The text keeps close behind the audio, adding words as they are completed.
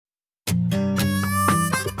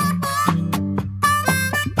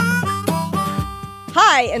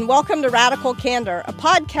Hi, and welcome to Radical Candor, a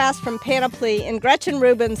podcast from Panoply and Gretchen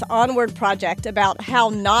Rubin's Onward project about how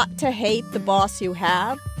not to hate the boss you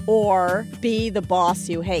have or be the boss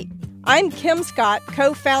you hate. I'm Kim Scott,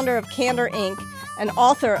 co-founder of Candor Inc. and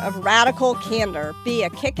author of Radical Candor, Be a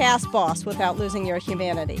Kick-Ass Boss Without Losing Your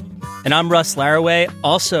Humanity. And I'm Russ Laraway,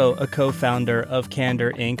 also a co-founder of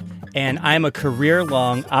Candor Inc., and I'm a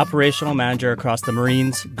career-long operational manager across the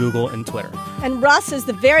Marines, Google, and Twitter. And Russ is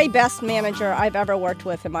the very best manager I've ever worked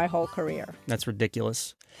with in my whole career. That's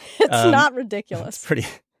ridiculous. It's not ridiculous.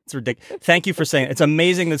 It's ridiculous. Thank you for saying it. It's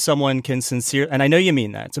amazing that someone can and I know you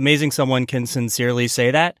mean that. It's amazing someone can sincerely say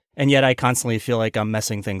that, and yet I constantly feel like I'm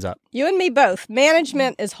messing things up. You and me both.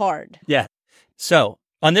 Management is hard. Yeah. So,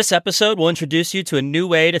 on this episode, we'll introduce you to a new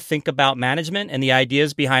way to think about management and the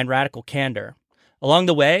ideas behind Radical Candor. Along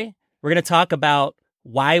the way, we're going to talk about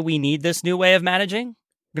why we need this new way of managing.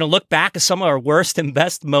 We're going to look back at some of our worst and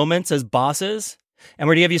best moments as bosses, and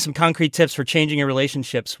we're going to give you some concrete tips for changing your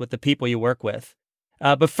relationships with the people you work with.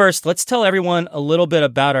 But first, let's tell everyone a little bit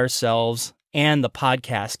about ourselves and the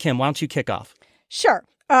podcast. Kim, why don't you kick off? Sure.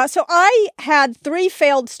 So I had 3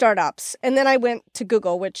 failed startups, and then I went to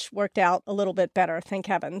Google, which worked out a little bit better, thank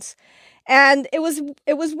heavens. And it was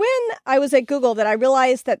when I was at Google that I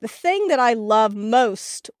realized that the thing that I loved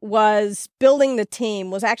most was building the team,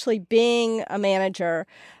 was actually being a manager,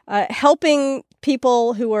 helping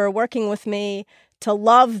people who were working with me to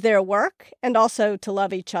love their work and also to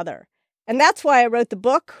love each other. And that's why I wrote the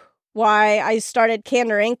book, why I started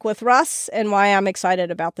Candor Inc. with Russ, and why I'm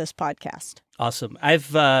excited about this podcast. Awesome.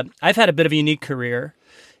 I've had a bit of a unique career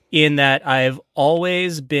in that I've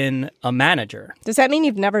always been a manager. Does that mean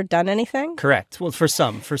you've never done anything? Correct. Well,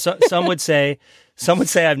 some would say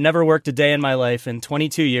I've never worked a day in my life in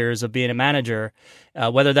 22 years of being a manager,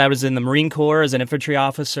 whether that was in the Marine Corps as an infantry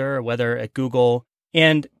officer or whether at Google.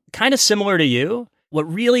 And kind of similar to you, what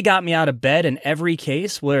really got me out of bed in every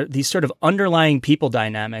case were these sort of underlying people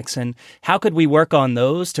dynamics, and how could we work on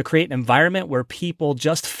those to create an environment where people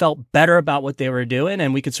just felt better about what they were doing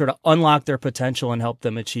and we could sort of unlock their potential and help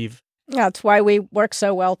them achieve. Yeah, that's why we work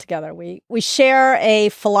so well together. We share a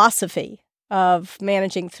philosophy of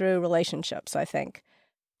managing through relationships, I think.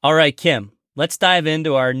 All right, Kim, let's dive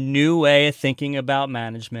into our new way of thinking about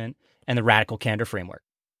management and the Radical Candor framework.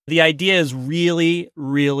 The idea is really,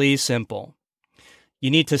 really simple. You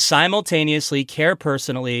need to simultaneously care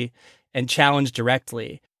personally and challenge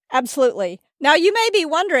directly. Absolutely. Now, you may be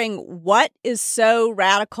wondering, what is so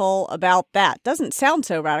radical about that? Doesn't sound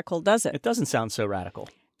so radical, does it? It doesn't sound so radical.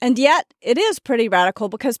 And yet, it is pretty radical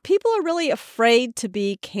because people are really afraid to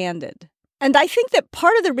be candid. And I think that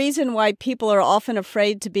part of the reason why people are often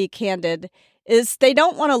afraid to be candid is they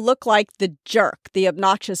don't want to look like the jerk, the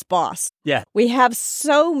obnoxious boss. Yeah. We have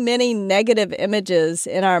so many negative images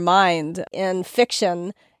in our mind, in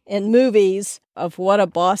fiction, in movies, of what a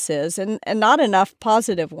boss is, and not enough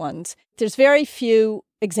positive ones. There's very few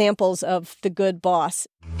examples of the good boss.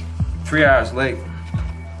 3 hours late.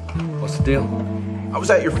 What's the deal? I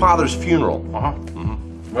was at your father's funeral. Uh-huh.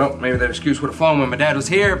 Mm-hmm. Well, maybe that excuse would have flown when my dad was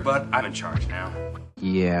here, but I'm in charge now.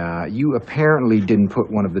 Yeah, you apparently didn't put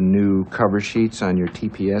one of the new cover sheets on your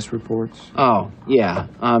TPS reports. Oh, yeah.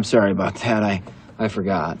 I'm sorry about that. I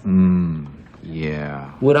forgot.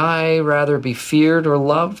 Yeah. Would I rather be feared or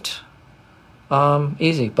loved?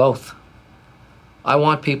 Easy, both. I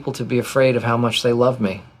want people to be afraid of how much they love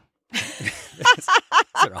me. Those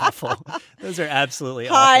are awful. Those are absolutely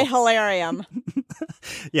Hi, awful. hilarium.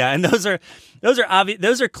 Yeah, and those are obvious.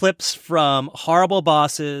 Those are clips from Horrible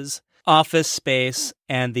Bosses, Office Space,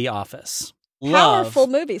 and The Office. Powerful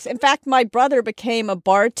movies. In fact, my brother became a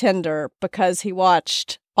bartender because he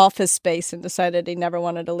watched Office Space and decided he never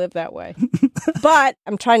wanted to live that way. But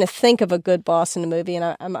I'm trying to think of a good boss in the movie,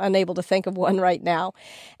 and I'm unable to think of one right now.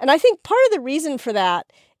 And I think part of the reason for that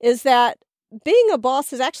is that being a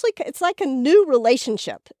boss is actually, it's like a new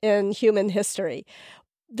relationship in human history.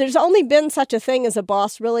 There's only been such a thing as a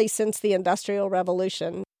boss really since the Industrial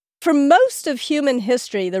Revolution. For most of human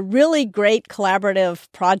history, the really great collaborative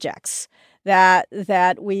projects that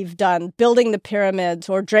we've done, building the pyramids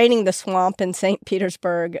or draining the swamp in St.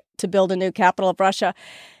 Petersburg to build a new capital of Russia,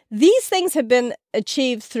 these things have been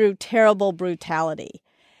achieved through terrible brutality.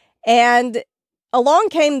 And along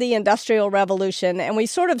came the Industrial Revolution, and we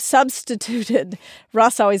sort of substituted.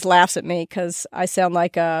 Russ always laughs at me because I sound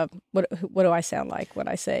like what do I sound like when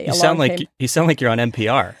I say? You sound like you're on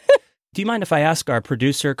NPR. Do you mind if I ask our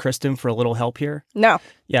producer, Kristen, for a little help here? No.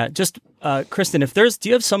 Yeah, just, Kristen, do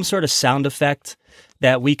you have some sort of sound effect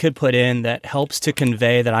that we could put in that helps to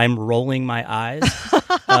convey that I'm rolling my eyes?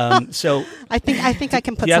 So I think I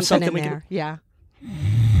can put something in there. Yeah.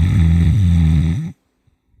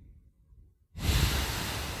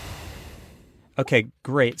 Okay,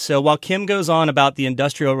 great. So while Kim goes on about the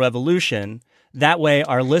Industrial Revolution, that way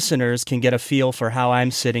our listeners can get a feel for how I'm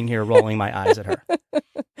sitting here rolling my eyes at her.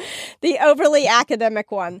 The overly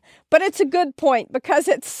academic one. But it's a good point, because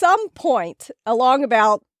at some point along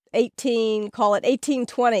about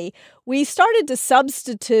 1820, we started to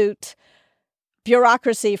substitute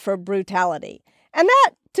bureaucracy for brutality. And that,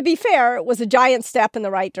 to be fair, was a giant step in the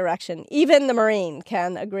right direction. Even the Marine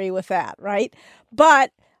can agree with that, right?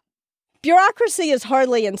 But bureaucracy is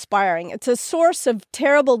hardly inspiring. It's a source of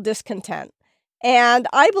terrible discontent. And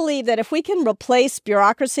I believe that if we can replace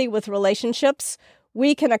bureaucracy with relationships,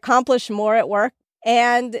 we can accomplish more at work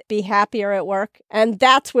and be happier at work. And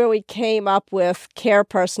that's where we came up with Care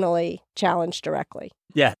Personally, Challenge Directly.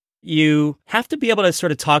 Yeah. You have to be able to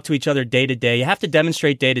sort of talk to each other day to day. You have to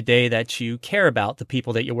demonstrate day to day that you care about the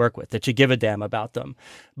people that you work with, that you give a damn about them.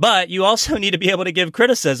 But you also need to be able to give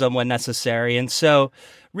criticism when necessary. And so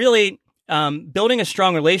really, building a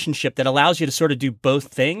strong relationship that allows you to sort of do both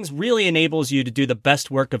things really enables you to do the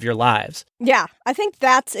best work of your lives. Yeah, I think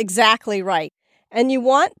that's exactly right. And you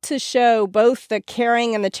want to show both the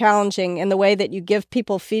caring and the challenging in the way that you give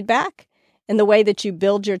people feedback, in the way that you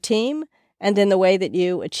build your team, and in the way that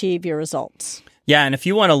you achieve your results. Yeah, and if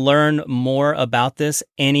you want to learn more about this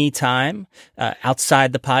anytime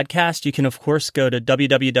outside the podcast, you can, of course, go to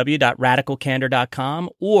www.radicalcandor.com,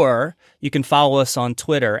 or you can follow us on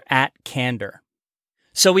Twitter @Candor.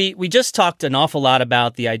 So we just talked an awful lot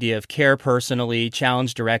about the idea of Care Personally,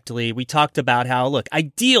 Challenge Directly. We talked about how, look,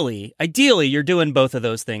 ideally, you're doing both of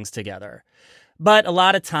those things together. But a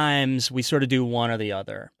lot of times we sort of do one or the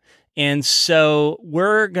other. And so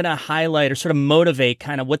we're going to highlight or sort of motivate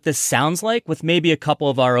kind of what this sounds like with maybe a couple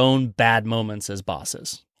of our own bad moments as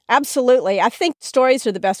bosses. Absolutely. I think stories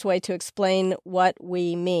are the best way to explain what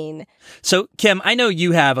we mean. So, Kim, I know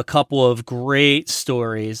you have a couple of great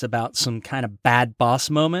stories about some kind of bad boss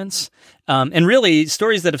moments, and really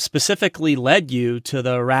stories that have specifically led you to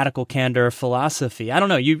the Radical Candor philosophy. I don't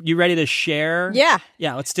know. You ready to share? Yeah.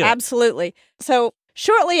 Yeah, let's do it. Absolutely. So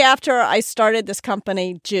shortly after I started this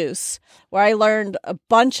company, Juice, where I learned a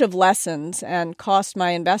bunch of lessons and cost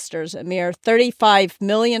my investors a mere $35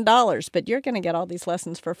 million, but you're going to get all these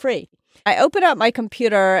lessons for free. I open up my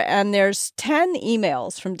computer and there's 10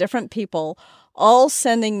 emails from different people, all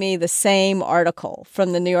sending me the same article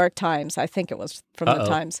from the New York Times. I think it was from the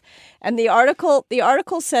Times. And the article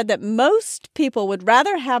said that most people would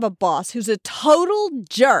rather have a boss who's a total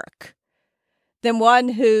jerk than one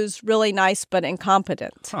who's really nice but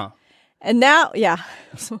incompetent. Huh. And now, yeah.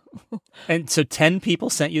 And so 10 people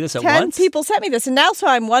sent you this at 10 once? 10 people sent me this. And now so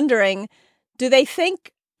I'm wondering, do they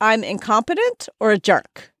think I'm incompetent or a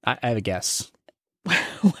jerk? I have a guess.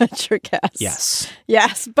 What's your guess? Yes.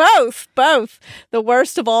 Yes, both. The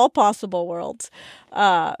worst of all possible worlds.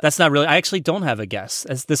 That's not really, I actually don't have a guess.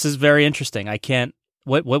 This is very interesting. I can't,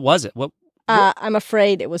 what was it? What? I'm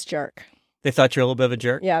afraid it was jerk. They thought you're a little bit of a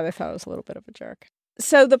jerk? Yeah, they thought I was a little bit of a jerk.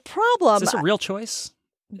 So the problem... Is this a real choice?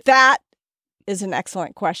 That is an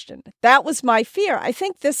excellent question. That was my fear. I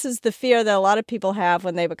think this is the fear that a lot of people have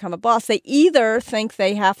when they become a boss. They either think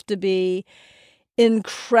they have to be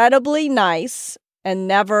incredibly nice and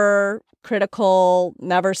never critical,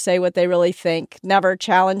 never say what they really think, never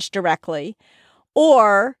challenge directly,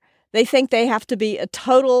 or they think they have to be a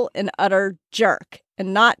total and utter jerk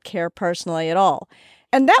and not care personally at all.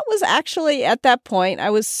 And that was actually, at that point, I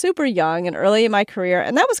was super young and early in my career,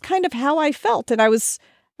 and that was kind of how I felt, and I was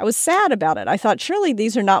sad about it. I thought, surely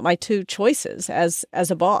these are not my two choices as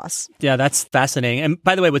a boss. Yeah, that's fascinating. And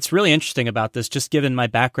by the way, what's really interesting about this, just given my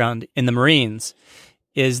background in the Marines,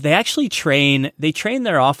 is they actually train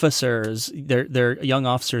their officers, their young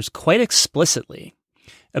officers, quite explicitly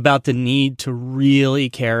about the need to really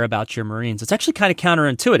care about your Marines. It's actually kind of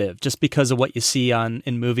counterintuitive just because of what you see in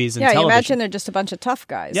movies and television. Yeah, you imagine they're just a bunch of tough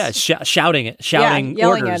guys. Yeah, shouting yelling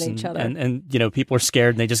orders at each other. And people are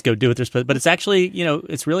scared and they just go do what they're supposed to. But it's actually,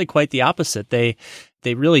 it's really quite the opposite. They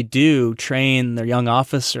really do train their young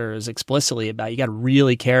officers explicitly about you got to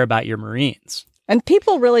really care about your Marines. And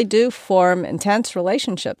people really do form intense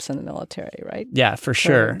relationships in the military, right? Yeah, for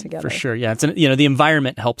sure. For sure. Yeah. It's the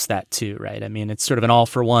environment helps that too, right? I mean, it's sort of an all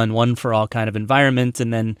for one for all kind of environment.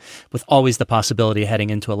 And then with always the possibility of heading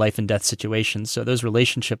into a life and death situation. So those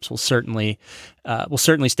relationships will certainly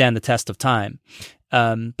stand the test of time.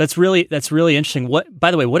 That's really interesting.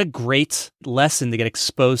 By the way, what a great lesson to get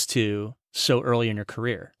exposed to so early in your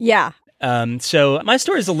career. Yeah. So my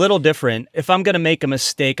story is a little different. If I'm going to make a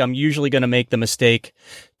mistake, I'm usually going to make the mistake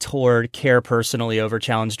toward Care Personally over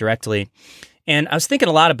Challenge Directly. And I was thinking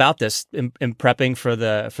a lot about this in prepping for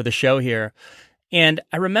the show here. And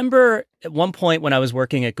I remember at one point when I was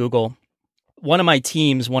working at Google, one of my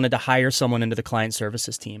teams wanted to hire someone into the client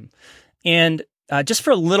services team. And just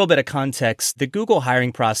for a little bit of context, the Google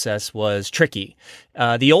hiring process was tricky.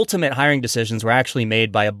 The ultimate hiring decisions were actually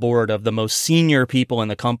made by a board of the most senior people in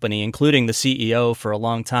the company, including the CEO for a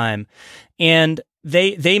long time. And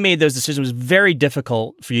they made those decisions. It was very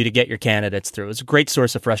difficult for you to get your candidates through. It was a great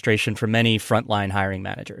source of frustration for many frontline hiring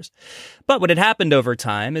managers. But what had happened over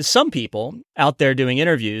time is some people out there doing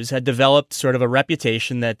interviews had developed sort of a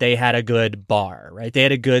reputation that they had a good bar, right? They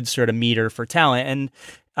had a good sort of meter for talent. And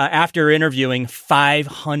after interviewing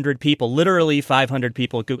 500 people, literally 500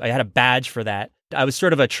 people at Google, I had a badge for that. I was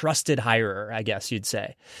sort of a trusted hirer, I guess you'd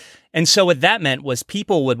say. And so what that meant was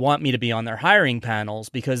people would want me to be on their hiring panels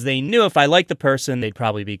because they knew if I liked the person, they'd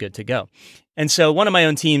probably be good to go. And so one of my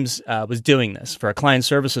own teams was doing this for a client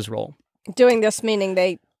services role. Doing this meaning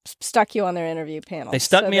they stuck you on their interview panel. They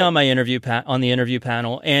stuck me on my interview on the interview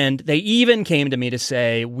panel, and they even came to me to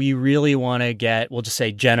say, we really want to get, we'll just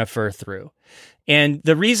say, Jennifer through. And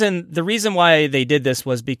the reason why they did this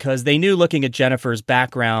was because they knew, looking at Jennifer's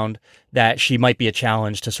background, that she might be a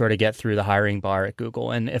challenge to sort of get through the hiring bar at Google.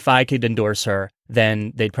 And if I could endorse her,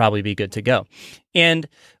 then they'd probably be good to go. And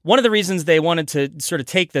one of the reasons they wanted to sort of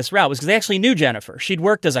take this route was because they actually knew Jennifer. She'd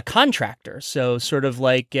worked as a contractor, so sort of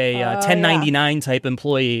like a 1099 type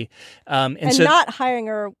employee. And so, not hiring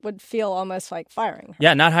her would feel almost like firing her.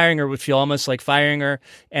 Yeah, not hiring her would feel almost like firing her.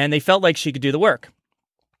 And they felt like she could do the work.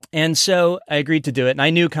 And so I agreed to do it, and I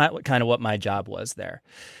knew kind of what my job was there.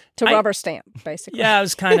 To rubber stamp, basically. Yeah, I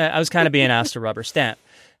was kind of being asked to rubber stamp.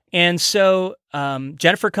 And so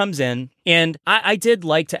Jennifer comes in, and I did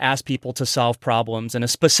like to ask people to solve problems, and a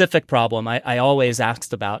specific problem I always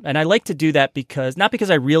asked about. And I like to do that not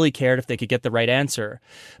because I really cared if they could get the right answer,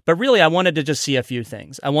 but really I wanted to just see a few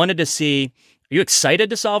things. I wanted to see, are you excited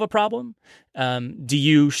to solve a problem? Do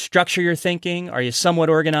you structure your thinking? Are you somewhat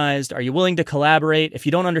organized? Are you willing to collaborate? If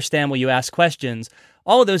you don't understand, will you ask questions?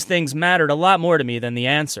 All of those things mattered a lot more to me than the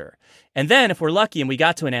answer. And then if we're lucky and we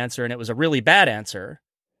got to an answer and it was a really bad answer,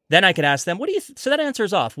 then I could ask them, so that answer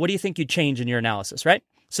is off. What do you think you'd change in your analysis, right?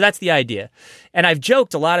 So that's the idea. And I've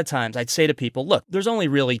joked a lot of times, I'd say to people, look, there's only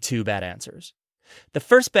really two bad answers. The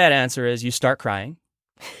first bad answer is you start crying.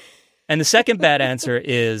 And the second bad answer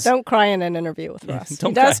is... Don't cry in an interview with Russ.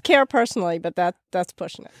 He does care personally, but that's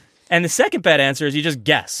pushing it. And the second bad answer is you just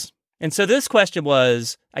guess. And so this question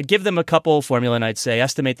was, I'd give them a couple formula and I'd say,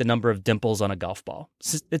 estimate the number of dimples on a golf ball.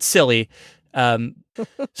 It's silly.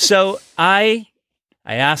 So I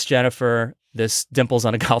asked Jennifer this dimples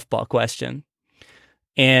on a golf ball question.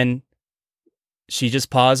 And she just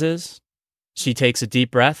pauses. She takes a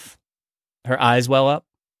deep breath. Her eyes well up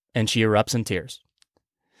and she erupts in tears.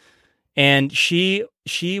 And she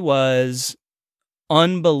was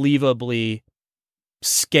unbelievably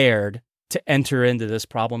scared to enter into this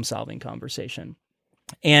problem-solving conversation.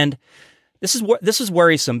 And this is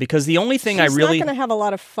worrisome because the only thing She's not going to have a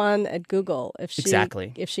lot of fun at Google if she can't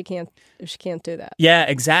do that. Yeah,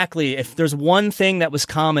 exactly. If there's one thing that was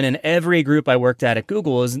common in every group I worked at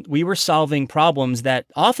Google is we were solving problems that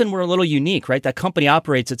often were a little unique, right? That company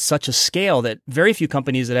operates at such a scale that very few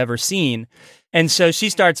companies had ever seen. And so she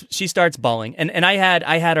starts bawling. And I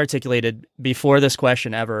had articulated before this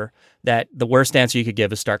question ever that the worst answer you could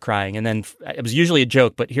give is start crying. And then it was usually a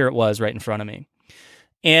joke, but here it was right in front of me.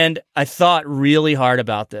 And I thought really hard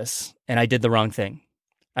about this, and I did the wrong thing.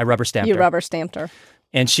 I rubber stamped her. You rubber stamped her.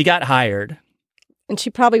 And she got hired. And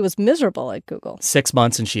she probably was miserable at Google. 6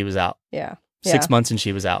 months and she was out. Yeah. 6 months and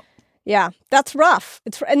she was out. Yeah, that's rough.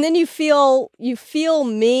 And then you feel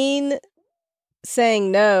mean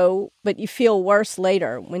saying no, but you feel worse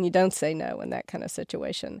later when you don't say no in that kind of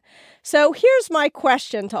situation. So here's my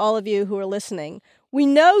question to all of you who are listening. We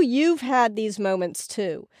know you've had these moments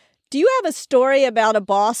too. Do you have a story about a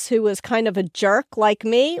boss who was kind of a jerk like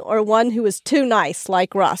me or one who was too nice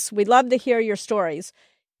like Russ? We'd love to hear your stories.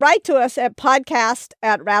 Write to us at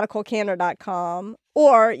podcast@radicalcandor.com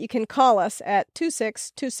or you can call us at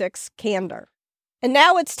 2626-CANDOR. And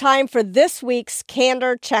now it's time for this week's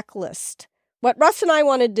Candor Checklist. What Russ and I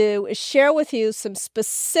want to do is share with you some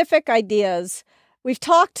specific ideas. We've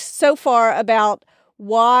talked so far about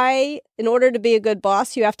why, in order to be a good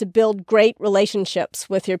boss, you have to build great relationships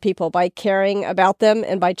with your people by caring about them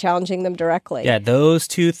and by challenging them directly. Yeah, those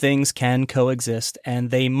two things can coexist, and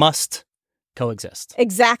they must coexist.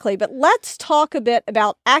 Exactly. But let's talk a bit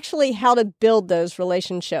about actually how to build those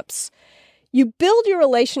relationships. You build your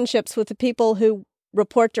relationships with the people who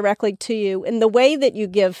report directly to you in the way that you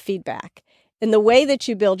give feedback, in the way that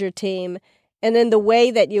you build your team, and in the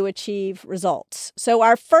way that you achieve results. So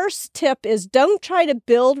our first tip is don't try to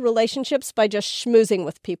build relationships by just schmoozing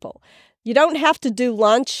with people. You don't have to do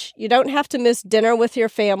lunch. You don't have to miss dinner with your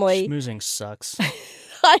family. Schmoozing sucks.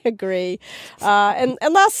 I agree. And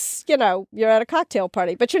unless, you're at a cocktail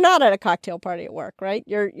party, but you're not at a cocktail party at work, right?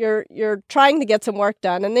 You're trying to get some work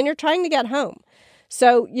done, and then you're trying to get home.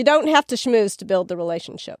 So you don't have to schmooze to build the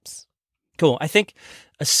relationships. Cool. I think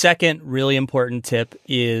a second really important tip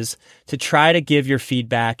is to try to give your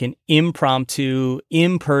feedback in impromptu,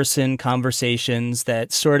 in-person conversations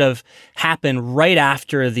that sort of happen right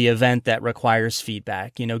after the event that requires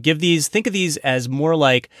feedback. Think of these as more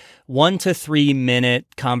like 1 to 3 minute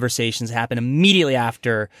conversations happen immediately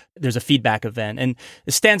after there's a feedback event. And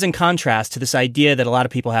it stands in contrast to this idea that a lot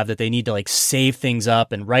of people have that they need to save things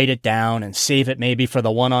up and write it down and save it maybe for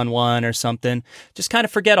the one-on-one or something. Just kind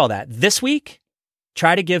of forget all that. This week,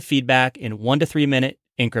 try to give feedback in 1 to 3 minute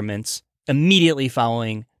increments immediately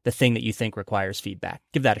following the thing that you think requires feedback.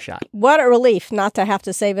 Give that a shot. What a relief not to have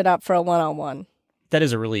to save it up for a one-on-one. That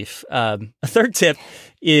is a relief. A third tip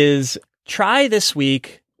is try this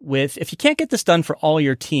week with, if you can't get this done for all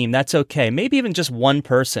your team, that's okay. Maybe even just one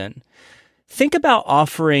person. Think about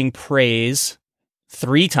offering praise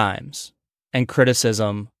 3 times and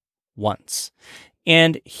criticism once.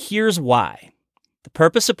 And here's why. The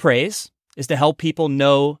purpose of praise is to help people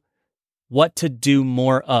know what to do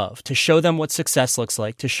more of, to show them what success looks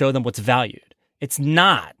like, to show them what's valued. It's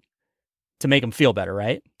not to make them feel better,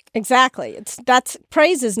 right? Exactly.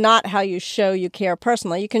 Praise is not how you show you care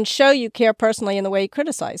personally. You can show you care personally in the way you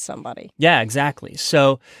criticize somebody. Yeah, exactly.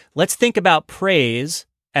 So let's think about praise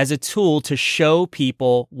as a tool to show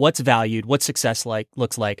people what's valued, what success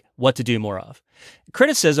looks like, what to do more of.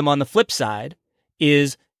 Criticism, on the flip side,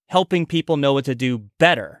 is helping people know what to do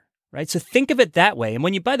better. Right? So think of it that way. And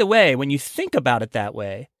when you think about it that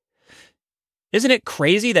way, isn't it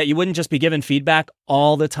crazy that you wouldn't just be given feedback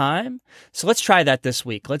all the time? So let's try that this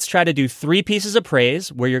week. Let's try to do 3 pieces of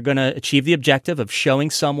praise where you're going to achieve the objective of showing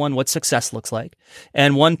someone what success looks like,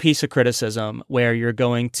 and 1 piece of criticism where you're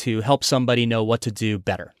going to help somebody know what to do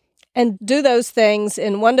better. And do those things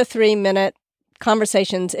in 1 to 3 minute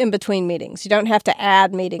conversations in between meetings. You don't have to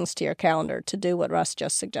add meetings to your calendar to do what Russ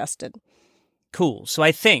just suggested. Cool. So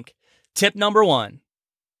I think tip number 1,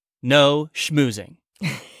 no schmoozing.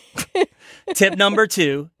 Tip number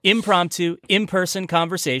 2, impromptu, in-person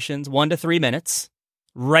conversations, 1 to 3 minutes,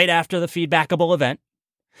 right after the feedbackable event.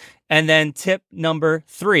 And then tip number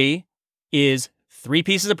 3 is 3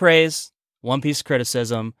 pieces of praise, 1 piece of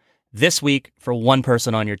criticism this week for 1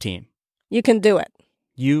 person on your team. You can do it.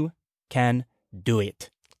 You can do it.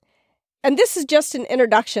 And this is just an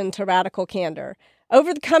introduction to Radical Candor.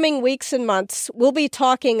 Over the coming weeks and months, we'll be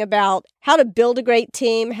talking about how to build a great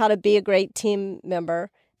team, how to be a great team member,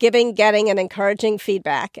 giving, getting, and encouraging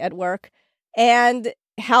feedback at work, and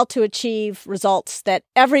how to achieve results that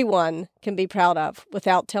everyone can be proud of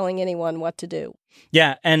without telling anyone what to do.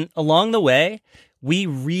 Yeah, and along the way, we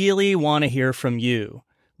really want to hear from you.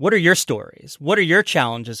 What are your stories? What are your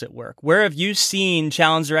challenges at work? Where have you seen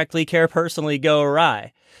Challenge Directly, Care Personally go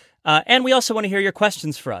awry? And we also want to hear your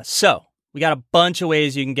questions for us. So we got a bunch of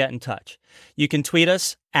ways you can get in touch. You can tweet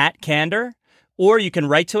us at Candor, or you can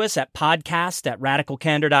write to us at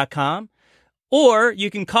podcast@radicalcandor.com, or you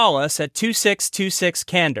can call us at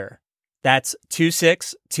 2626-CANDOR. That's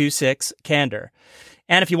 2626-CANDOR.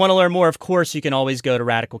 And if you want to learn more, of course, you can always go to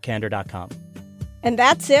radicalcandor.com. And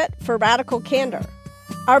that's it for Radical Candor.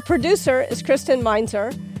 Our producer is Kristen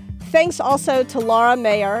Meinzer. Thanks also to Laura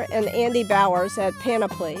Mayer and Andy Bowers at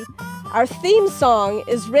Panoply. Our theme song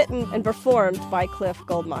is written and performed by Cliff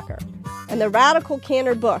Goldmacher. And the Radical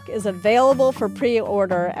Candor book is available for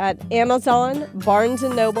pre-order at Amazon, Barnes &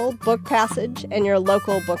 Noble, Book Passage, and your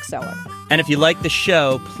local bookseller. And if you like the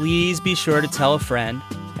show, please be sure to tell a friend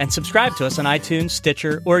and subscribe to us on iTunes,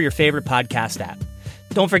 Stitcher, or your favorite podcast app.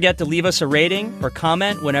 Don't forget to leave us a rating or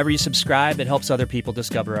comment whenever you subscribe. It helps other people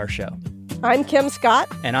discover our show. I'm Kim Scott.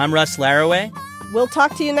 And I'm Russ Laraway. We'll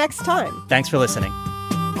talk to you next time. Thanks for listening.